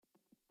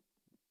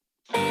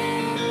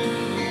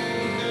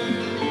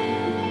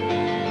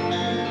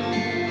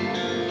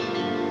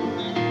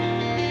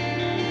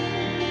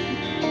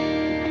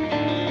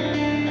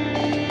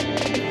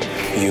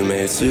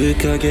夢数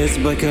ヶ月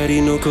ばか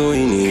りの恋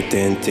に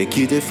点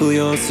滴で扶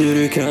養す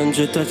る患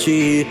者た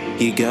ち、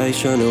被害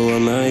者の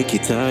甘い期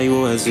待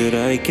を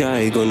患い、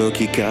介護の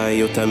機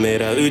会をため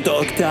らうド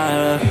ク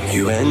ター。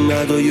ゆえん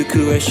など行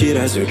方知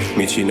らず道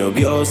の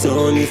病巣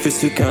に伏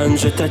す患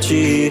者た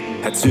ち、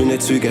発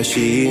熱が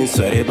死因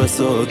されば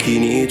早期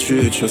に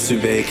躊躇す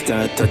べき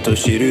だったと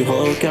知る方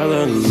か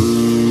は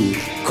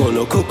こ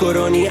の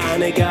心に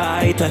姉が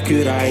会いた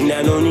くらい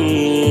なの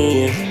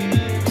に、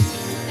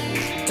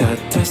たっ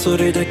たそ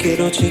れだけ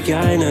の違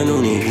いな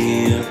の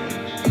に、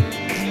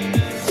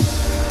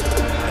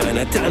あ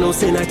なたの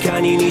背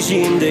中に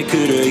滲んでく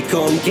る遺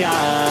恨が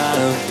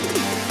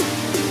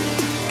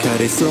枯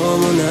れそう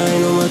もない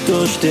のは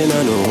どうしてな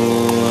の。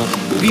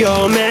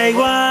病名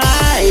は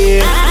愛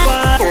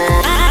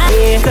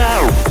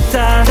だった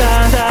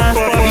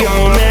病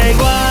名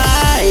は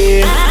愛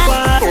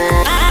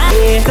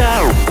だ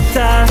った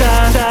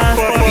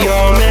病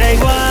名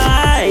は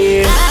愛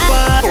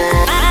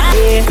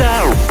だ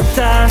った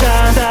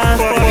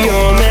病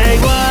名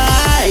は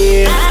愛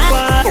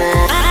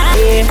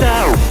だ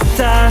った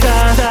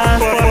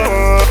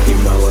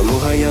今はも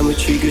はや無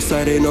ち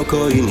腐れの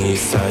恋に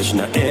さじ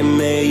な延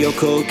命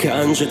横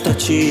患者た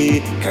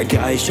ち、加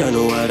害者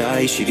の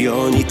笑い資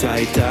料に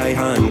大体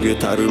伴侶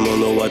たるも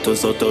のはと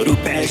ぞとる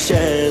ペーシ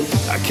ェン、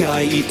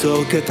赤い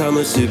糸を肩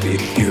結び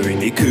優位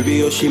に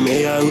首を絞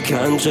め合う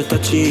患者た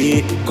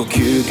ち、呼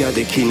吸が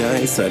できな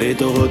いされ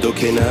どほど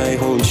けない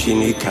本心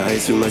に絶え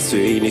ず麻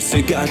酔に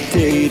すがっ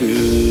てい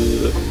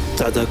る。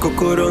ただ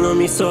心の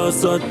ミソを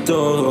そっ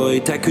と置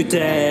いたく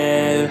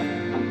て、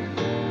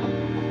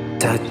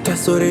たった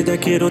それだ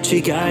けの違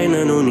い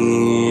なの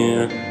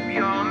に、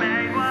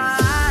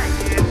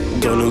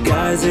どの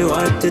ガーゼを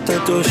当てた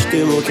とし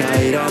ても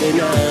変えられな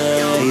い、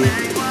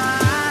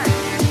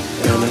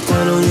あな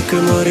たのぬく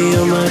もり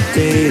を待って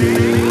いる。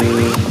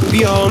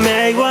病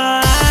名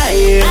は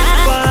愛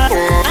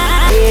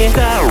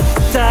だ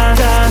った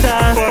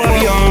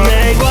病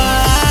名は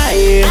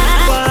愛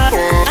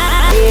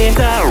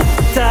だっ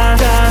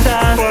た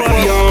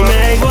病名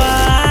は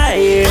愛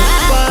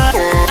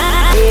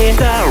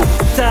だ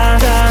った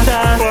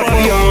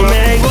病名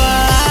は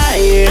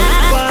愛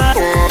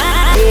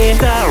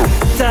だっ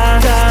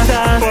た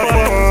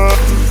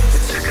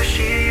美し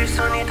い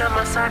嘘に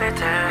騙されて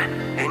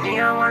絵に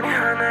合わぬ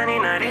花に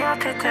なり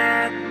当てて、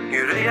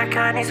緩や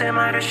かに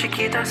迫る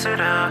式出す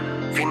ら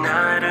フィ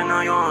ナーレ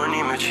のよう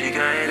に間違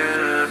え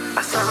る。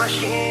浅ま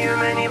しい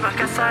夢に化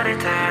かされ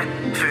て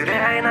触れ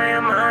合いな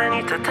山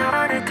にたた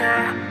られて、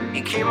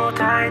息も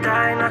絶え絶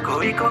えな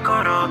恋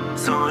心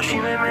そうし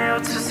め目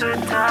をつづっ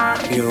た。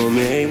病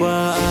名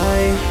は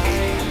愛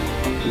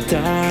だ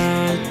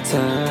った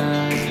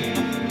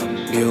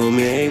病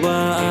名は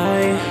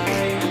愛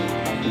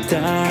だ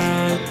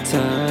った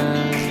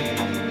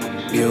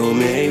病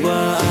名は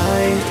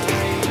愛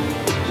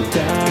だ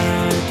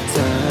った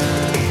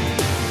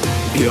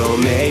病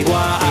名は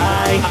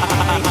愛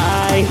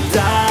だ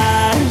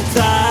った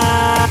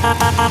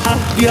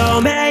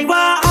病名は